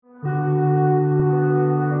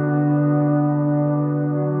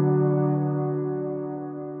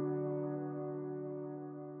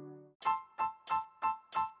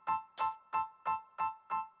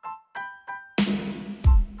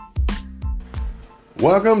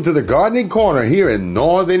Welcome to the Gardening Corner here in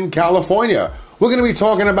Northern California. We're going to be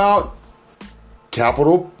talking about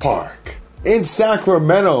Capitol Park. In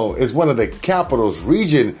Sacramento is one of the capital's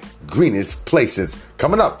region greenest places.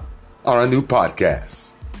 Coming up on our new podcast.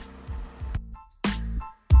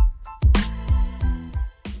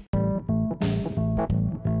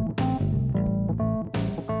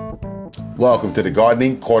 Welcome to the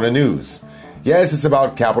Gardening Corner News. Yes, it's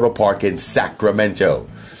about Capitol Park in Sacramento.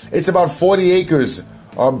 It's about 40 acres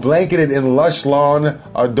are blanketed in lush lawn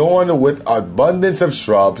adorned with abundance of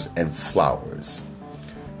shrubs and flowers,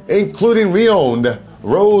 including reowned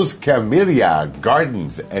Rose Camellia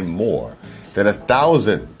Gardens and more than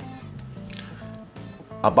 1,000,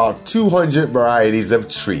 about 200 varieties of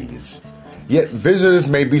trees. Yet visitors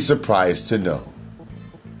may be surprised to know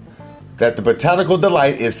that the botanical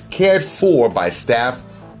delight is cared for by staff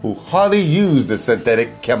who hardly use the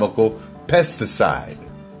synthetic chemical pesticide.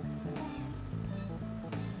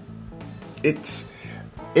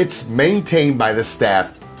 It's maintained by the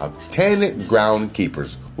staff of 10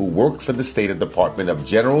 groundkeepers who work for the State Department of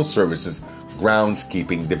General Services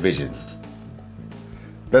Groundskeeping Division.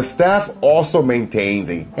 The staff also maintains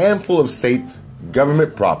a handful of state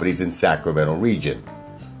government properties in Sacramento region,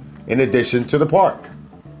 in addition to the park.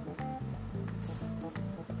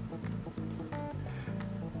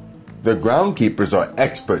 The groundkeepers are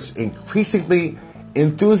experts, increasingly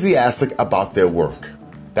enthusiastic about their work.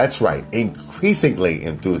 That's right, increasingly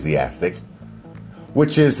enthusiastic,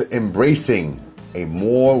 which is embracing a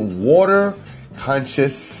more water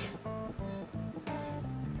conscious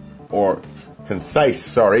or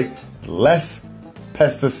concise, less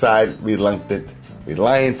pesticide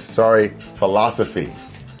reliant philosophy.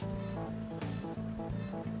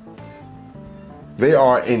 They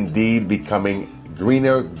are indeed becoming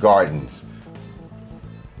greener gardens.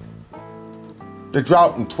 The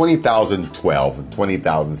drought in 2012 and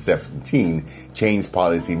 2017 changed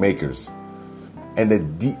policymakers, and the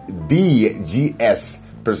DGS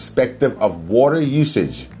perspective of water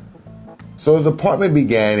usage. So the department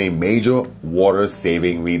began a major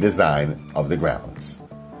water-saving redesign of the grounds.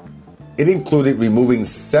 It included removing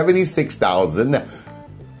 76,000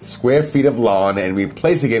 square feet of lawn and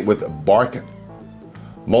replacing it with bark,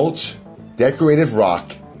 mulch, decorative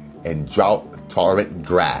rock, and drought-tolerant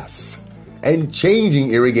grass, and changing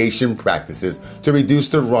irrigation practices to reduce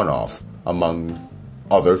the runoff, among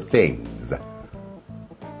other things.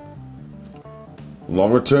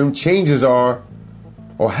 Longer-term changes have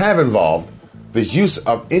involved the use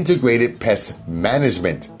of integrated pest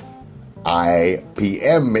management.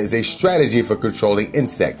 IPM is a strategy for controlling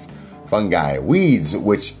insects, fungi, weeds,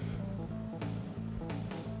 which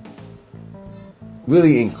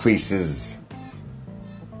really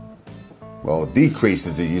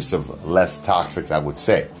decreases the use of less toxics, I would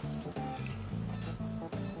say.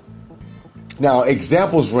 Now,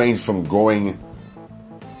 examples range from growing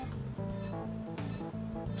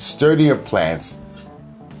sturdier plants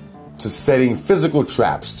to setting physical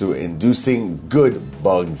traps to inducing good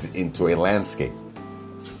bugs into a landscape.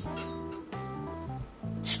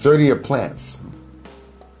 Sturdier plants.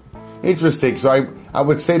 Interesting. So I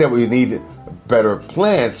would say that we need better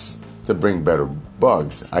plants to bring better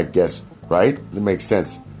bugs, I guess, right? It makes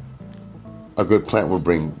sense. A good plant will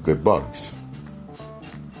bring good bugs.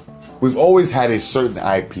 We've always had a certain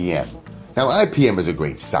IPM. Now, IPM is a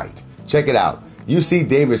great site. Check it out. UC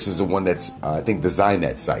Davis is the one that's, I think, designed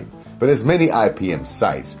that site. But there's many IPM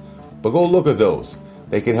sites. But go look at those.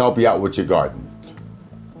 They can help you out with your garden.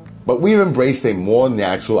 But we've embraced a more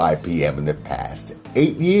natural IPM in the past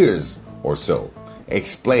 8 years or so,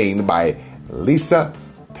 explained by Lisa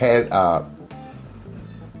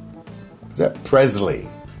Presley,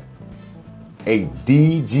 a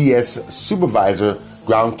DGS supervisor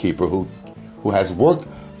groundkeeper who has worked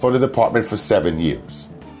for the department for 7 years.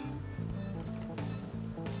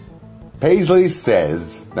 Paisley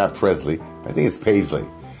says, not Presley, I think it's Paisley,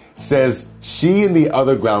 says she and the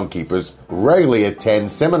other groundkeepers regularly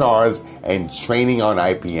attend seminars and training on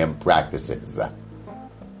IPM practices.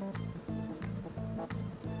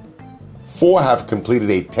 4 have completed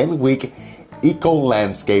a 10-week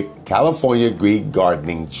Eco-Landscape California Green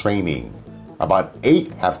Gardening training. About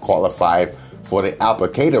 8 have qualified for the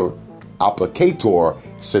applicator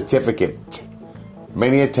certificate.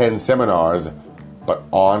 Many attend seminars, but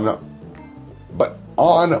on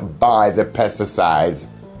by the Pesticides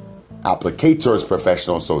Applicators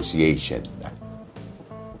Professional Association,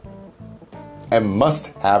 and must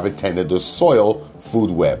have attended the Soil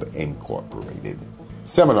Food Web Incorporated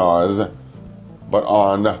seminars, but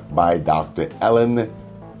on by Dr. Ellen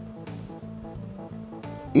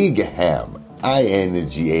Ingam,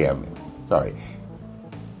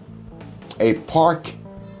 a park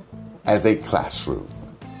as a classroom.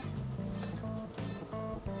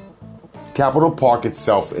 Capitol Park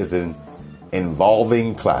itself is an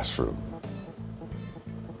involving classroom.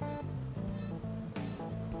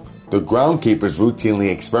 The groundskeepers routinely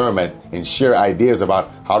experiment and share ideas about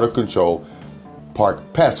how to control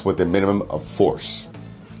park pests with the minimum of force.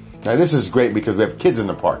 Now this is great because we have kids in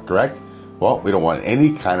the park, correct? Well, we don't want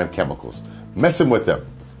any kind of chemicals messing with them.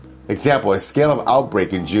 Example, a scale of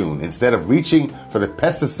outbreak in June. Instead of reaching for the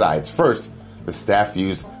pesticides first, the staff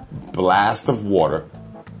used blast of water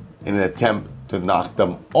in an attempt to knock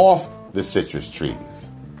them off the citrus trees,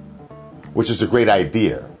 which is a great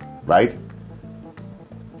idea, right?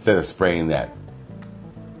 Instead of spraying that,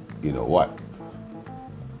 you know what?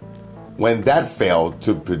 When that failed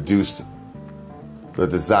to produce the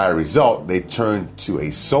desired result, they turned to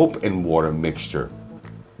a soap and water mixture,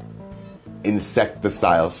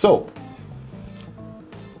 insecticidal soap,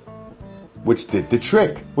 which did the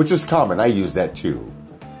trick, which is common. I use that too.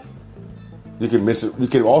 You can mix it. You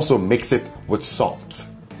can also mix it with salt.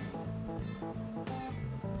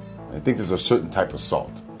 I think there's a certain type of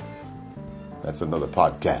salt. That's another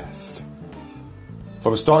podcast.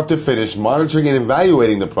 From start to finish, monitoring and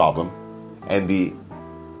evaluating the problem and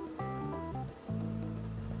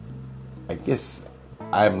I guess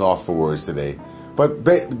I'm lost for words today. But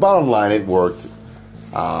bottom line, it worked.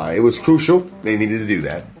 It was crucial. They needed to do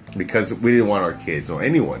that because we didn't want our kids or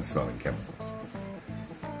anyone smelling chemicals.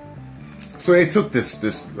 So they took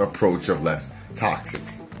this approach of less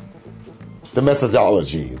toxics. The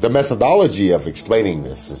methodology of explaining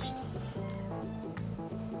this is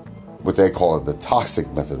what they call it, the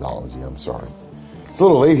toxic methodology. I'm sorry. It's a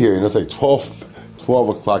little late here. It's like 12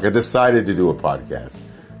 o'clock. I decided to do a podcast.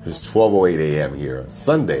 It's 12:08 a.m. here,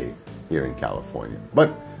 Sunday here in California.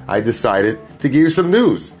 But I decided to give you some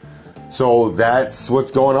news. So that's what's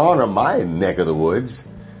going on in my neck of the woods.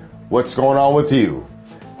 What's going on with you?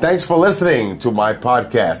 Thanks for listening to my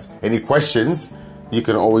podcast. Any questions? You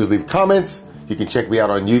can always leave comments. You can check me out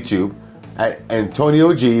on YouTube at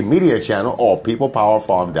Antonio G Media Channel or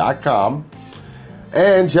peoplepowerfarm.com.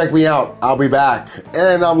 And check me out. I'll be back.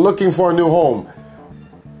 And I'm looking for a new home.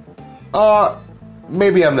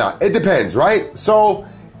 Maybe I'm not. It depends, right? So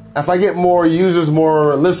if I get more users,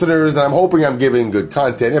 more listeners, and I'm hoping I'm giving good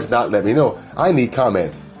content. If not, let me know. I need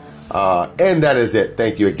comments. And that is it.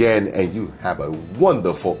 Thank you again. And you have a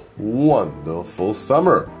wonderful, wonderful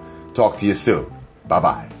summer. Talk to you soon.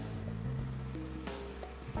 Bye-bye.